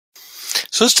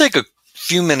So let's take a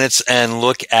few minutes and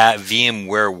look at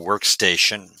VMware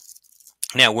Workstation.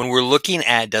 Now, when we're looking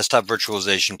at desktop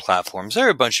virtualization platforms, there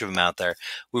are a bunch of them out there.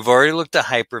 We've already looked at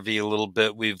Hyper-V a little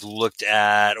bit. We've looked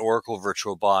at Oracle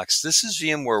VirtualBox. This is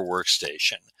VMware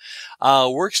Workstation.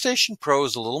 Workstation Pro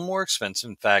is a little more expensive.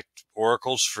 In fact,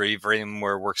 Oracle's free.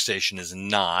 VMware Workstation is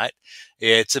not.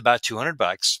 It's about 200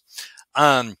 bucks.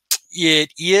 Um,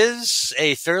 it is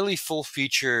a fairly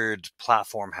full-featured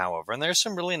platform, however, and there's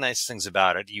some really nice things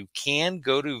about it. You can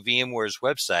go to VMware's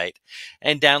website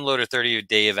and download a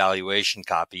 30-day evaluation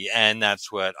copy, and that's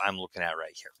what I'm looking at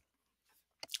right here.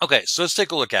 Okay, so let's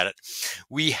take a look at it.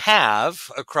 We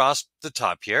have across the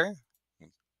top here,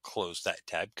 close that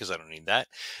tab because I don't need that.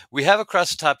 We have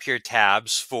across the top here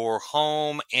tabs for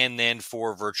home and then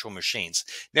for virtual machines.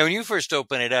 Now, when you first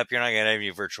open it up, you're not going to have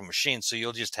any virtual machines, so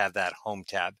you'll just have that home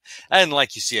tab. And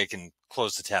like you see, I can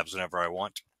close the tabs whenever I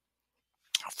want.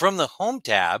 From the home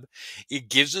tab, it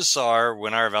gives us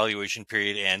when our evaluation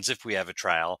period ends, if we have a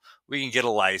trial, we can get a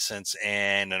license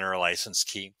and enter a license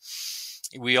key.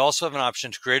 We also have an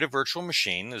option to create a virtual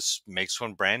machine. This makes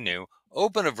one brand new.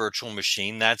 Open a virtual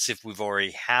machine. That's if we've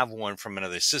already have one from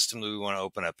another system that we want to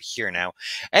open up here now,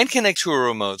 and connect to a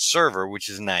remote server, which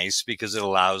is nice because it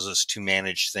allows us to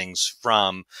manage things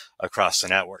from across the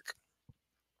network.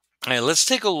 All right, let's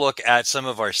take a look at some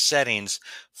of our settings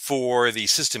for the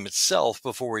system itself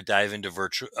before we dive into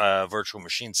virtual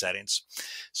machine settings.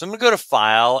 So I'm going to go to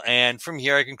File, and from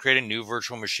here I can create a new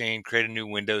virtual machine, create a new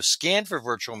window, scan for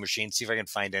virtual machines, see if I can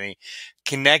find any,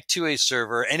 connect to a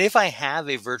server, and if I have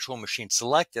a virtual machine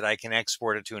selected, I can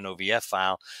export it to an OVF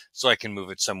file so I can move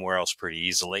it somewhere else pretty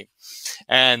easily.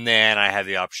 And then I have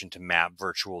the option to map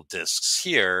virtual disks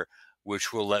here,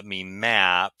 which will let me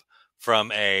map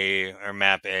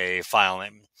a file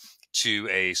name to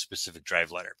a specific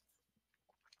drive letter.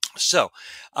 So,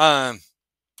 go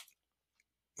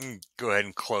ahead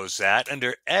and close that.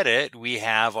 Under Edit, we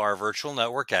have our Virtual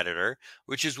Network Editor,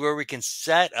 which is where we can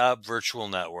set up virtual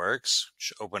networks,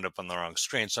 which opened up on the wrong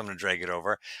screen, so I'm going to drag it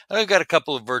over. And I've got a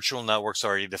couple of virtual networks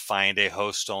already defined, a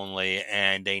host only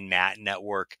and a NAT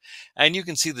network. And you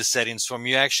can see the settings from.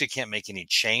 You actually can't make any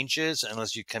changes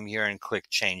unless you come here and click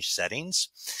Change Settings.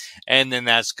 And then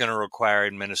that's going to require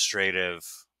administrative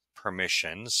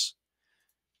permissions.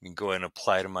 You can go ahead and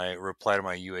reply to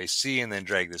my UAC and then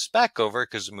drag this back over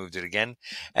because it moved it again.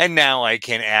 And now I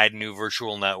can add new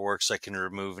virtual networks. I can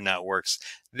remove networks.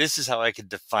 This is how I can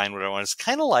define what I want. It's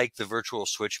kind of like the virtual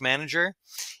switch manager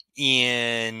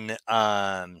in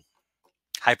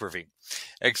Hyper-V,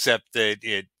 except that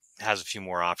it has a few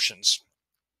more options.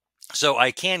 So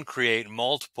I can create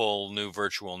multiple new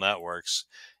virtual networks.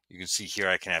 You can see here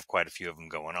I can have quite a few of them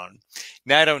going on.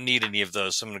 Now I don't need any of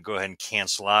those, so I'm going to go ahead and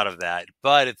cancel out of that.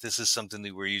 But if this is something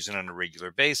that we're using on a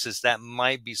regular basis, that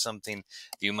might be something that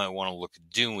you might want to look at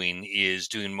doing, is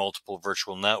doing multiple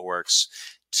virtual networks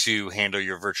to handle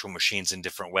your virtual machines in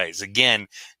different ways. Again,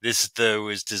 this though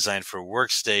is designed for a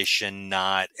workstation,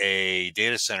 not a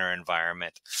data center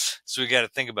environment. So we got to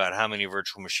think about how many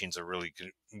virtual machines are we really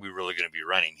going to be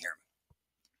running here.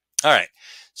 All right,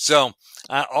 so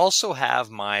I also have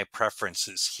my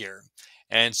preferences here.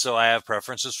 And so I have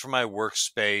preferences for my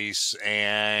workspace,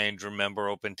 and remember,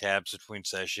 open tabs between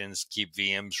sessions, keep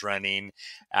VMs running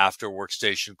after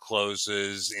workstation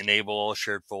closes, enable all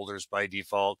shared folders by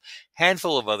default,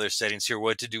 handful of other settings here,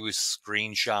 what to do with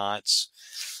screenshots,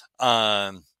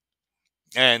 and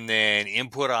then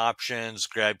input options,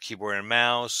 grab keyboard and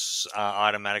mouse,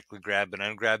 automatically grab and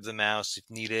ungrab the mouse if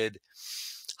needed.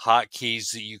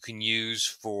 Hotkeys that you can use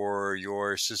for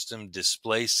your system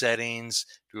display settings.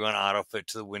 Do we want to auto fit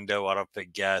to the window, auto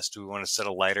fit guest? Do we want to set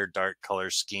a lighter dark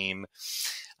color scheme?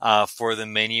 For the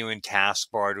menu and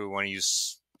taskbar, do we want to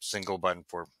use single button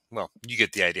for? Well, you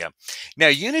get the idea. Now,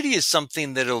 Unity is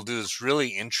something that it'll do that's really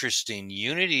interesting.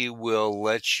 Unity will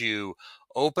let you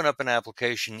open up an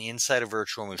application inside a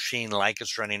virtual machine like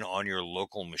it's running on your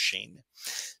local machine.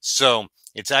 So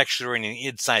it's actually running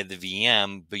inside the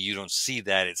VM, but you don't see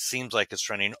that. It seems like it's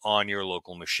running on your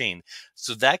local machine.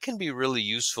 So that can be really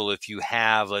useful if you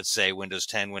have, let's say, Windows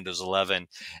 10, Windows 11,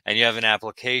 and you have an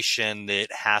application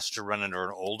that has to run under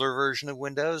an older version of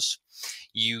Windows.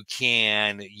 You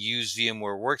can use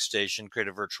VMware Workstation, create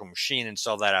a virtual machine,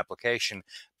 install that application,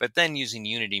 but then using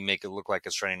Unity, make it look like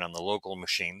it's running on the local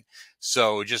machine.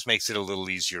 So it just makes it a little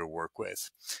easier to work with.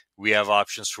 We have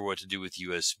options for what to do with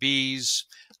USBs.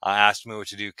 Ask me what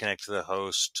to do, connect to the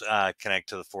host, connect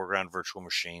to the foreground virtual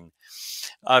machine.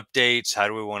 Updates, how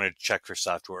do we want to check for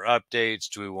software updates?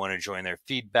 Do we want to join their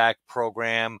feedback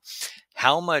program?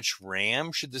 How much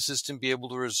RAM should the system be able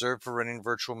to reserve for running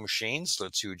virtual machines?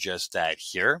 Let's adjust that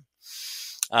here.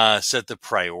 Set the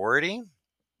priority.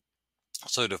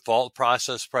 So default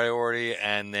process priority,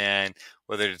 and then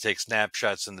whether to take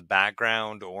snapshots in the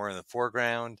background or in the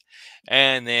foreground.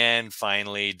 And then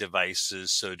finally,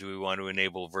 devices. So do we want to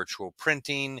enable virtual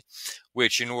printing,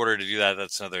 which in order to do that,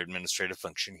 that's another administrative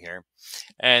function here.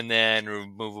 And then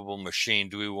removable machine.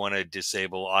 Do we want to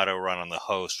disable auto run on the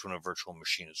host when a virtual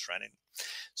machine is running?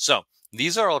 So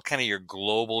these are all kind of your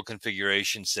global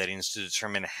configuration settings to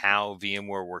determine how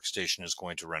VMware Workstation is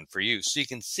going to run for you. So you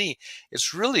can see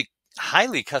it's really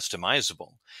highly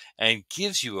customizable and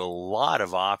gives you a lot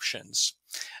of options.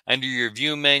 Under your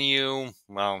view menu,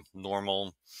 well,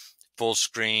 normal, full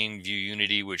screen, view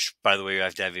Unity, which by the way, you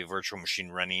have to have a virtual machine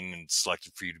running and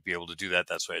selected for you to be able to do that.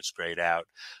 That's why it's grayed out.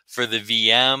 For the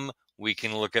VM, we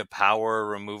can look at power,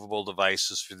 removable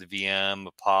devices for the VM,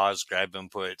 pause, grab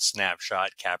input,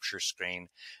 snapshot, capture screen,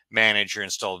 manage or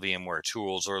install VMware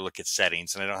tools, or look at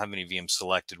settings. And I don't have any VMs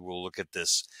selected. We'll look at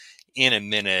this in a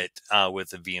minute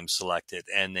with the VM selected,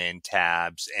 and then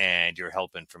tabs and your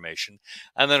help information.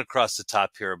 And then across the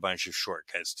top here, a bunch of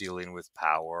shortcuts dealing with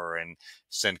power and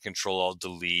send control alt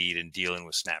delete and dealing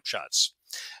with snapshots.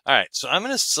 All right, so I'm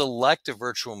going to select a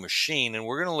virtual machine, and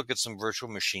we're going to look at some virtual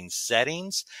machine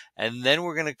settings, and then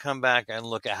we're going to come back and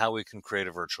look at how we can create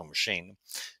a virtual machine.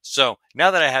 So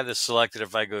now that I have this selected,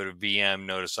 if I go to VM,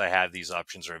 notice I have these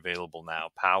options are available now.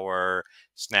 Power,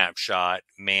 snapshot,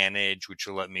 manage, which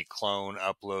will let me clone,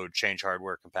 upload, change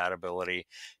hardware compatibility,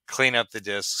 clean up the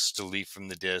disks, delete from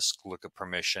the disk, look at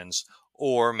permissions,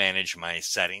 or manage my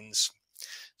settings.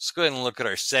 Let's go ahead and look at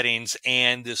our settings.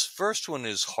 And this first one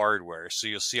is hardware. So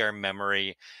you'll see our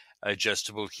memory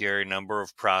adjustable here, number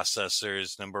of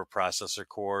processors, number of processor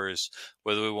cores,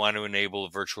 whether we want to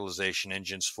enable virtualization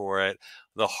engines for it,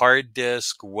 the hard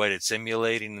disk, what it's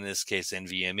emulating, in this case,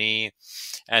 NVMe.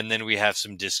 And then we have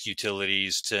some disk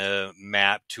utilities to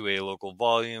map to a local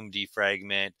volume,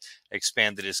 defragment,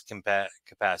 expand the disk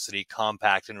capacity,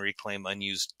 compact and reclaim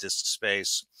unused disk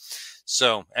space.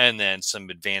 So, and then some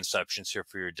advanced options here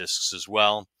for your disks as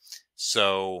well.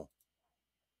 So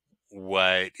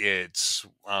what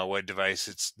device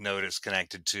its node is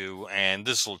connected to, and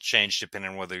this will change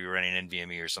depending on whether you're running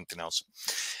NVMe or something else.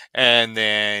 And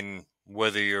then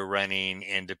whether you're running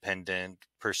independent,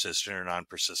 persistent, or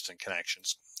non-persistent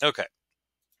connections. Okay.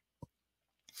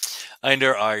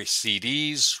 Under our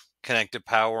CDs, connect to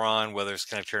power on, whether it's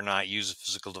connected or not, use a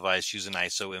physical device, use an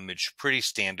ISO image, pretty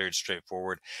standard,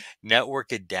 straightforward.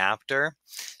 Network adapter.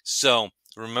 So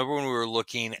remember when we were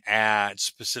looking at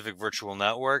specific virtual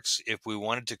networks, if we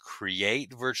wanted to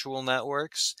create virtual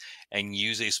networks and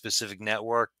use a specific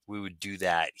network, we would do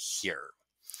that here.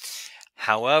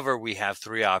 However, we have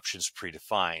three options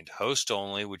predefined. Host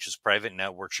only, which is private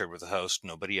network shared with the host,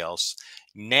 nobody else.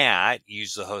 NAT,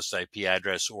 use the host IP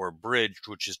address, or bridged,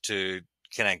 which is to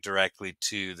connect directly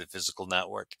to the physical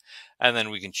network. And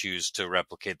then we can choose to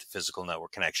replicate the physical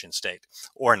network connection state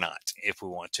or not if we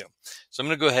want to. So I'm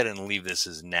going to go ahead and leave this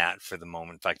as NAT for the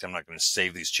moment. In fact, I'm not going to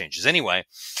save these changes anyway.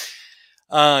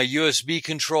 USB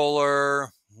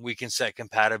controller, we can set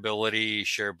compatibility,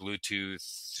 share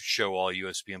Bluetooth, show all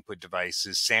USB input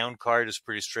devices. Sound card is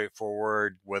pretty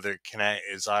straightforward, whether it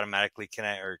is automatically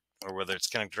connected or whether it's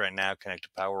connected right now, connect to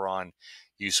power on,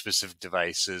 use specific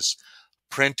devices.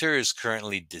 Printer is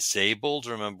currently disabled.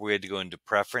 Remember, we had to go into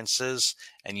preferences,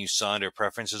 and you saw under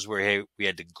preferences where we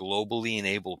had to globally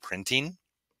enable printing,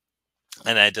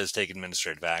 and that does take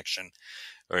administrative action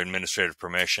or administrative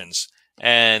permissions.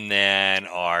 And then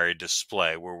our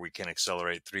display, where we can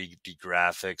accelerate 3D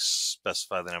graphics,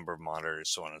 specify the number of monitors,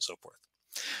 so on and so forth.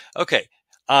 Okay,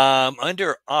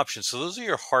 under options, so those are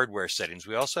your hardware settings.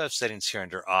 We also have settings here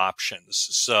under options.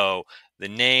 So the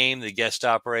name, the guest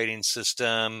operating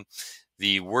system,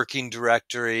 the working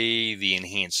directory, the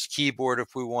enhanced keyboard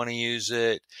if we want to use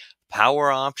it,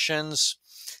 power options,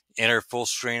 enter full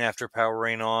screen after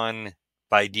powering on.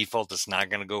 By default, it's not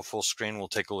going to go full screen. We'll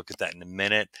take a look at that in a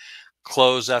minute.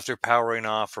 Close after powering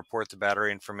off, report the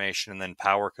battery information, and then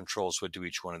power controls. What do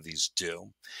each one of these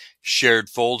do? Shared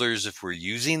folders if we're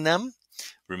using them.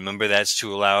 Remember, that's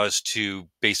to allow us to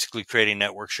basically create a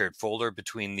network shared folder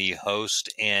between the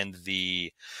host and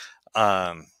the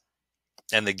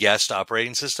guest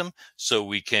operating system, so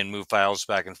we can move files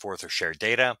back and forth or share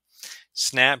data.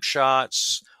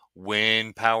 Snapshots.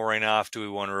 When powering off, do we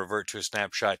want to revert to a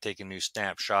snapshot, take a new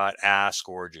snapshot, ask,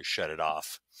 or just shut it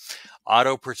off?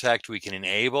 Auto protect, we can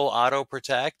enable auto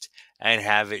protect and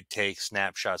have it take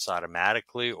snapshots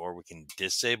automatically, or we can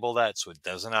disable that so it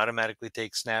doesn't automatically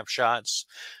take snapshots.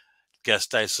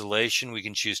 Guest isolation, we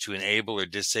can choose to enable or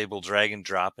disable drag and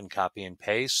drop and copy and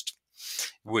paste.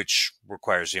 which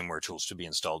requires VMware tools to be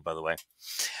installed, by the way.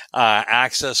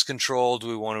 Access control, do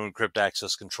we want to encrypt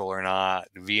access control or not?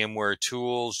 VMware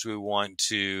tools, do we want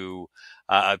to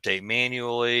update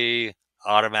manually,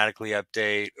 automatically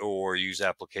update, or use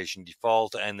application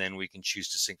default? And then we can choose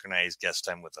to synchronize guest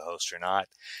time with the host or not.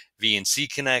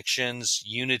 VNC connections,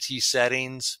 Unity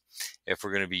settings, if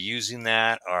we're going to be using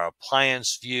that, our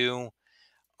appliance view,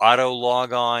 auto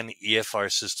log on if our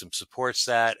system supports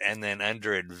that. And then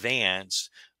under advanced,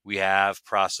 we have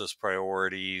process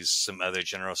priorities, some other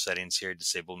general settings here,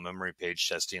 disable memory page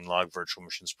testing, log virtual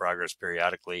machine's progress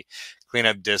periodically, clean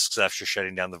up disks after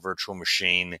shutting down the virtual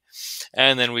machine.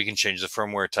 And then we can change the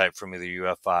firmware type from either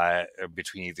UFI or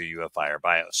between either UFI or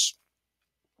BIOS.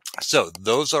 So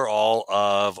those are all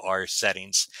of our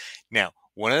settings. Now,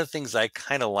 one of the things I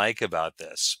kind of like about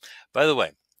this, by the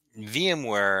way,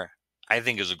 VMware, I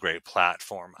think, is a great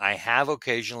platform. I have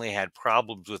occasionally had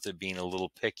problems with it being a little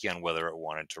picky on whether it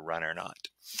wanted to run or not.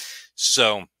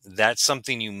 So that's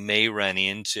something you may run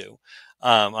into.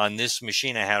 On this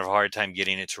machine, I had a hard time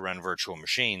getting it to run virtual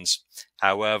machines.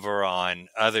 However, on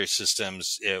other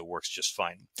systems, it works just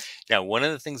fine. Now, one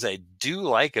of the things I do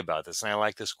like about this, and I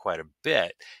like this quite a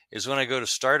bit, is when I go to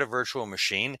start a virtual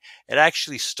machine, it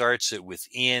actually starts it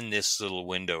within this little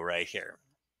window right here.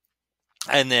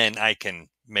 And then I can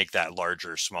make that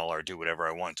larger, smaller, do whatever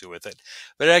I want to with it.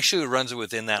 But it actually runs it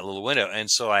within that little window.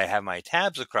 And so I have my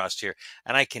tabs across here,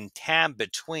 and I can tab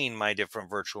between my different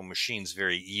virtual machines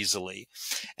very easily.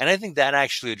 And I think that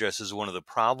actually addresses one of the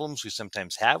problems we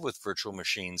sometimes have with virtual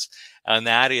machines, and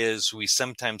that is we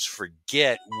sometimes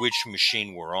forget which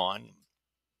machine we're on.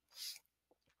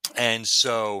 And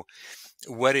so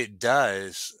what it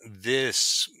does,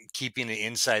 this keeping it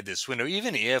inside this window,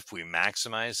 even if we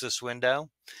maximize this window,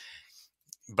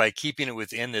 by keeping it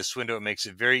within this window, it makes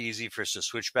it very easy for us to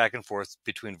switch back and forth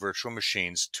between virtual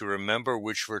machines, to remember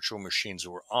which virtual machines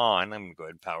we're on. I'm going to go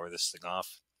ahead and power this thing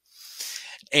off.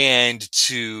 And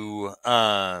to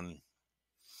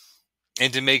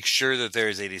make sure that there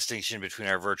is a distinction between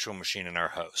our virtual machine and our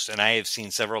host. And I have seen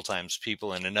several times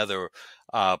people in another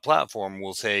platform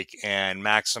will take and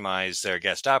maximize their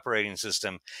guest operating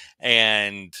system,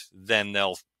 and then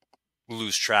they'll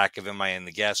lose track of, am I in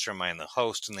the guest or am I in the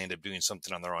host, and they end up doing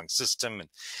something on the wrong system.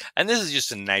 And this is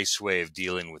just a nice way of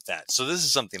dealing with that. So this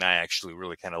is something I actually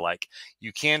really kind of like.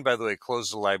 You can, by the way,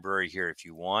 close the library here if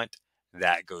you want.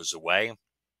 That goes away.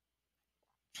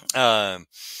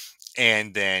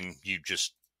 And then you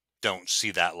just don't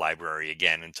see that library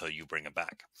again until you bring it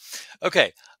back.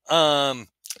 Okay.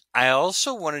 I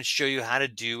also wanted to show you how to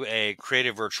do a create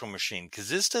a virtual machine, because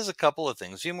this does a couple of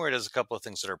things. VMware does a couple of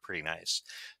things that are pretty nice.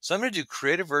 So I'm going to do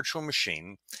create a virtual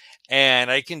machine, and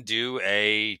I can do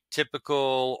a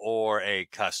typical or a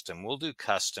custom. We'll do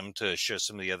custom to show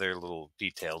some of the other little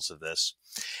details of this.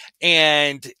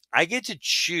 And I get to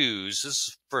choose,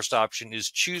 this first option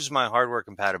is choose my hardware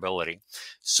compatibility.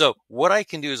 So what I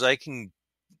can do is I can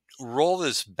roll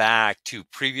this back to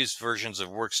previous versions of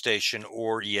Workstation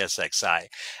or ESXi.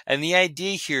 And the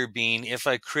idea here being, if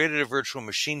I created a virtual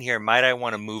machine here, might I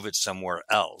want to move it somewhere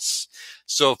else?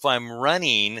 So if I'm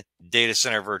running data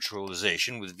center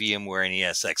virtualization with VMware and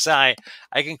ESXi,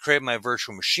 I can create my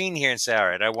virtual machine here and say, all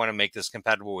right, I want to make this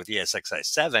compatible with ESXi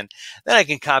 7. Then I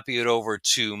can copy it over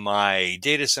to my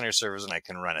data center servers and I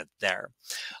can run it there.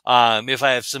 If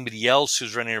I have somebody else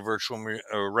who's running a virtual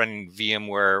or running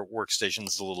VMware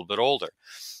workstations a little bit older,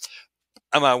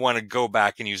 I might want to go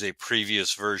back and use a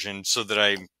previous version so that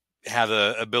I have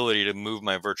the ability to move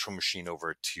my virtual machine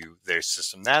over to their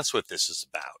system. That's what this is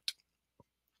about.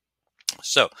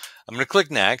 So I'm going to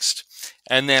click next,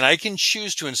 and then I can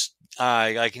choose to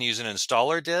I can use an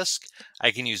installer disk,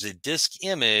 I can use a disk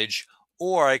image,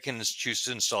 or I can choose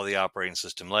to install the operating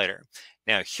system later.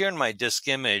 Now, here in my disk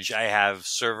image, I have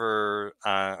server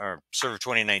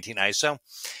 2019 ISO.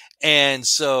 And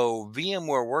so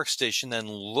VMware Workstation then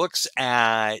looks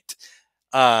at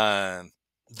that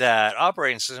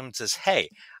operating system and says, hey,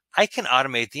 I can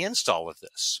automate the install with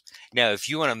this. Now, if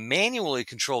you want to manually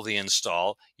control the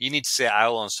install, you need to say, I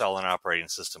will install an operating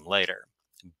system later.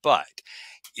 But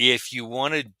if you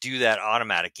want to do that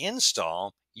automatic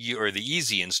install, or the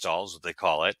easy install is what they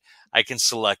call it, I can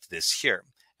select this here.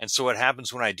 And so what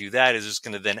happens when I do that is it's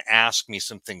going to then ask me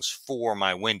some things for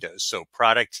my Windows. So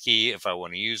product key, if I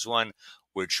want to use one,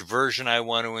 which version I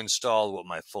want to install, what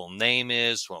my full name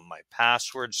is, what my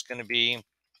password is going to be.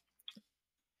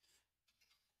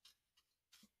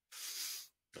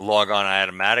 Log on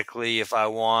automatically if I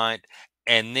want.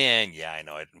 And then, yeah, I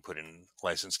know I didn't put in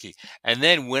license key. And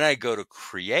then when I go to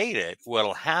create it,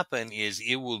 what'll happen is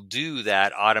it will do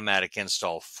that automatic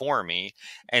install for me,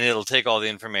 and it'll take all the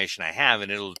information I have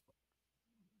and it'll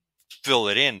fill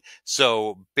it in.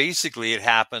 So basically it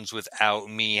happens without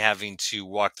me having to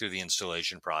walk through the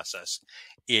installation process.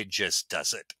 It just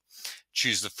does it.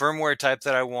 Choose the firmware type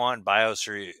that I want, BIOS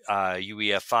or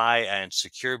UEFI, and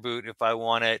secure boot if I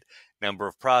want it. Number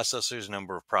of processors,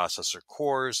 number of processor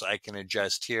cores, I can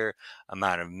adjust here.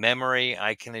 Amount of memory,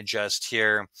 I can adjust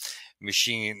here.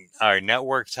 Machine or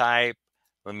network type.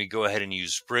 Let me go ahead and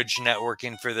use bridge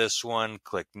networking for this one.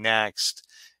 Click next.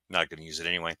 Not going to use it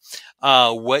anyway.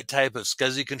 What type of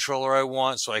SCSI controller I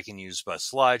want, so I can use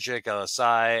bus logic,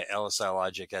 LSI, LSI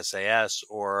logic, SAS,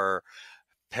 or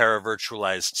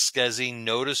para-virtualized SCSI.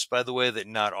 Notice, by the way, that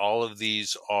not all of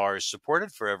these are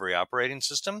supported for every operating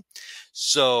system.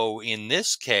 So in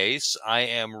this case, I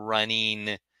am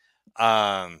running,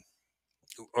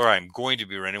 or I'm going to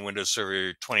be running Windows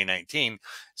Server 2019.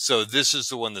 So this is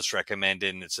the one that's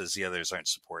recommended, and it says the others aren't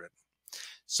supported.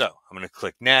 So I'm going to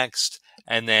click next,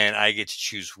 and then I get to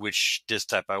choose which disk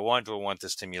type I want. Do I want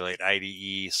this to emulate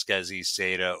IDE, SCSI,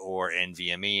 SATA, or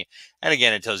NVMe? And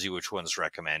again, it tells you which one's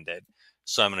recommended.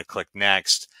 So I'm going to click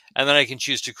next, and then I can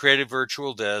choose to create a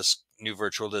virtual disk, new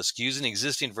virtual disk, use an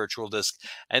existing virtual disk.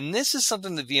 And this is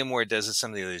something that VMware does that some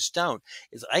of the others don't,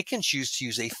 is I can choose to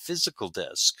use a physical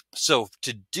disk. So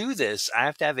to do this, I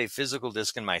have to have a physical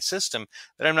disk in my system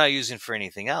that I'm not using for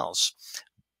anything else.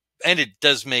 And it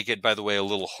does make it, by the way, a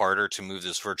little harder to move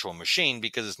this virtual machine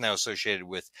because it's now associated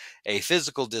with a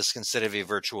physical disk instead of a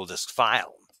virtual disk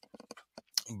file.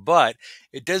 But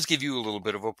it does give you a little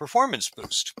bit of a performance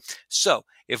boost. So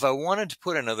if I wanted to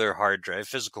put another hard drive,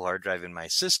 physical hard drive in my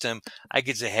system, I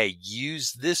could say, hey,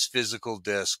 use this physical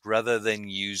disk rather than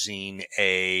using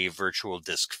a virtual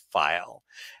disk file,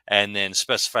 and then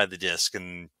specify the disk,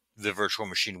 and the virtual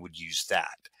machine would use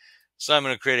that. So I'm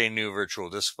going to create a new virtual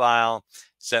disk file,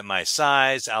 set my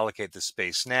size, allocate the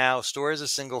space now, store as a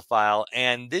single file.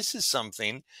 And this is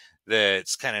something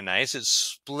that's kind of nice. It's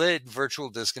split virtual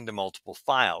disk into multiple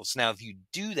files. Now, if you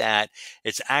do that,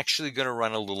 it's actually going to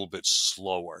run a little bit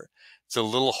slower. It's a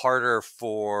little harder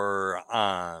for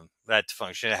that to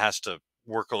function. It has to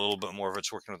work a little bit more if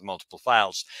it's working with multiple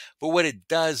files. But what it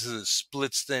does is it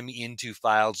splits them into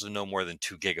files of no more than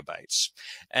 2 gigabytes.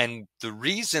 And the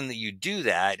reason that you do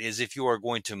that is if you are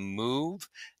going to move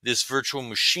this virtual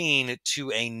machine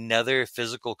to another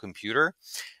physical computer,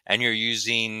 and you're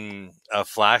using a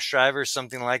flash drive or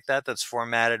something like that that's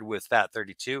formatted with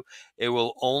FAT32, it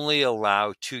will only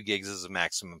allow 2 gigs as a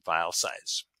maximum file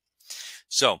size.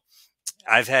 So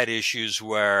I've had issues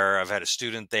where I've had a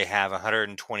student, they have a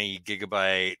 120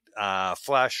 gigabyte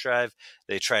flash drive.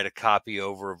 They try to copy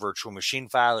over a virtual machine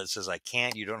file. It says, I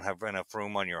can't, you don't have enough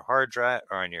room on your hard drive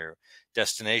or on your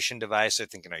destination device. They're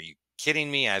thinking, are you kidding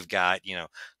me? I've got,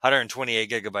 128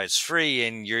 gigabytes free,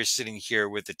 and you're sitting here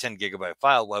with a 10 gigabyte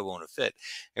file. Why won't it fit?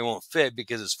 It won't fit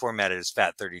because it's formatted as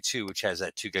FAT32, which has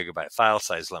that 2 gigabyte file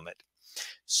size limit.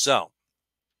 So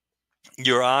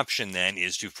your option then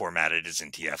is to format it as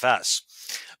NTFS.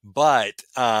 But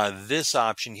this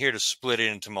option here to split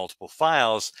it into multiple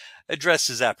files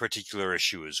addresses that particular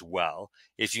issue as well.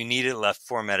 If you need it left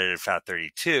formatted at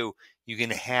FAT32, you can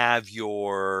have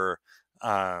your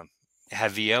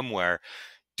have VMware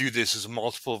do this as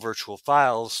multiple virtual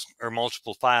files or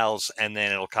multiple files, and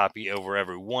then it'll copy over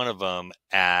every one of them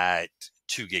at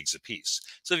 2 gigs apiece.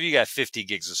 So if you got 50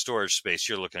 gigs of storage space,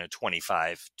 you're looking at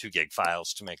 25 2 gig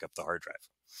files to make up the hard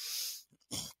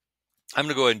drive. I'm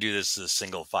going to go ahead and do this as a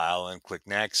single file and click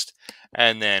next.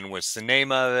 And then what's the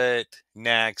name of it?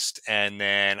 Next. And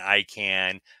then I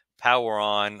can power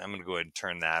on. I'm going to go ahead and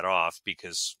turn that off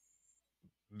because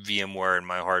VMware and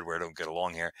my hardware don't get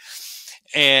along here.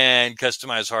 And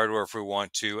customize hardware if we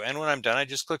want to. And when I'm done, I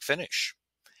just click finish.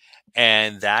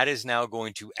 And that is now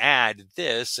going to add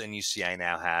this. And you see I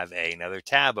now have another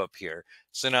tab up here.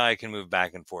 So now I can move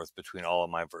back and forth between all of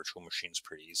my virtual machines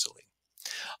pretty easily.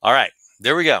 All right,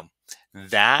 there we go.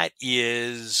 That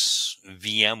is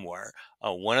VMware.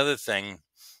 One other thing,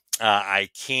 I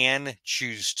can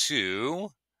choose to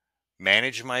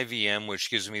manage my VM,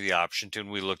 which gives me the option to,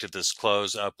 and we looked at this,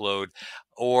 close, upload,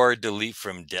 or delete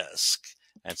from disk.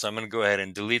 And so I'm going to go ahead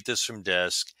and delete this from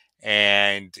disk.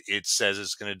 And it says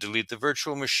it's going to delete the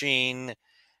virtual machine.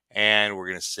 And we're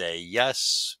going to say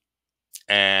yes.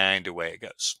 And away it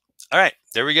goes. All right,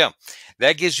 there we go.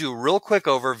 That gives you a real quick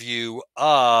overview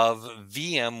of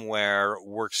VMware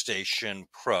Workstation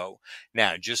Pro.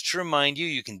 Now, just to remind you,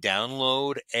 you can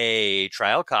download a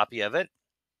trial copy of it.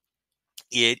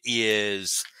 It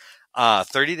is a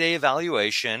 30-day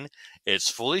evaluation. It's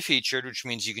fully featured, which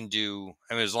means you can do,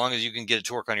 I mean, as long as you can get it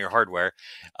to work on your hardware,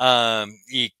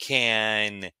 you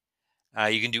can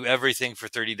do everything for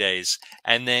 30 days.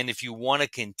 And then if you want to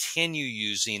continue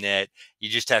using it, you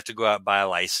just have to go out and buy a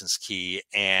license key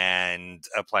and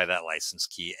apply that license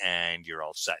key, and you're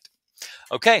all set.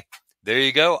 Okay, there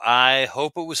you go. I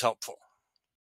hope it was helpful.